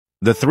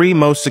The 3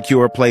 most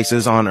secure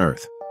places on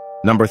Earth.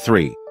 Number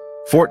 3.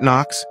 Fort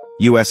Knox,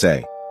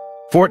 USA.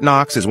 Fort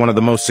Knox is one of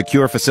the most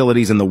secure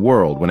facilities in the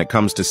world when it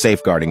comes to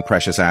safeguarding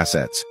precious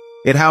assets.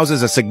 It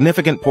houses a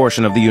significant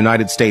portion of the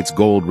United States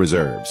gold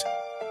reserves.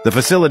 The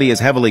facility is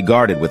heavily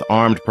guarded with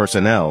armed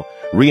personnel,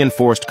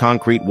 reinforced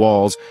concrete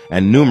walls,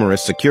 and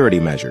numerous security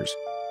measures.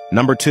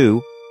 Number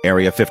 2.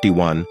 Area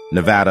 51,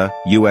 Nevada,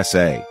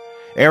 USA.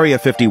 Area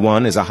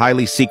 51 is a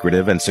highly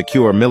secretive and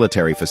secure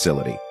military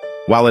facility.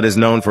 While it is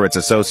known for its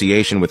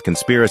association with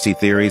conspiracy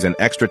theories and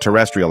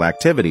extraterrestrial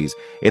activities,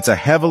 it's a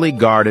heavily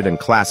guarded and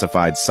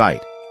classified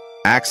site.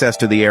 Access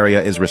to the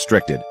area is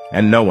restricted,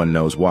 and no one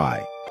knows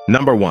why.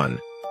 Number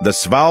 1. The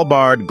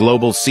Svalbard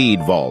Global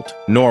Seed Vault,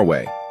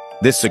 Norway.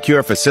 This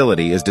secure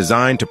facility is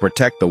designed to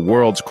protect the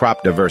world's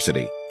crop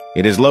diversity.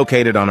 It is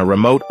located on a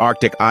remote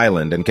Arctic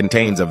island and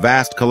contains a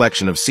vast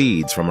collection of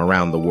seeds from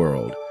around the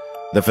world.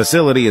 The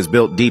facility is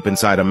built deep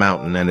inside a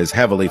mountain and is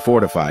heavily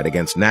fortified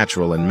against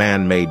natural and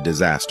man-made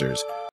disasters.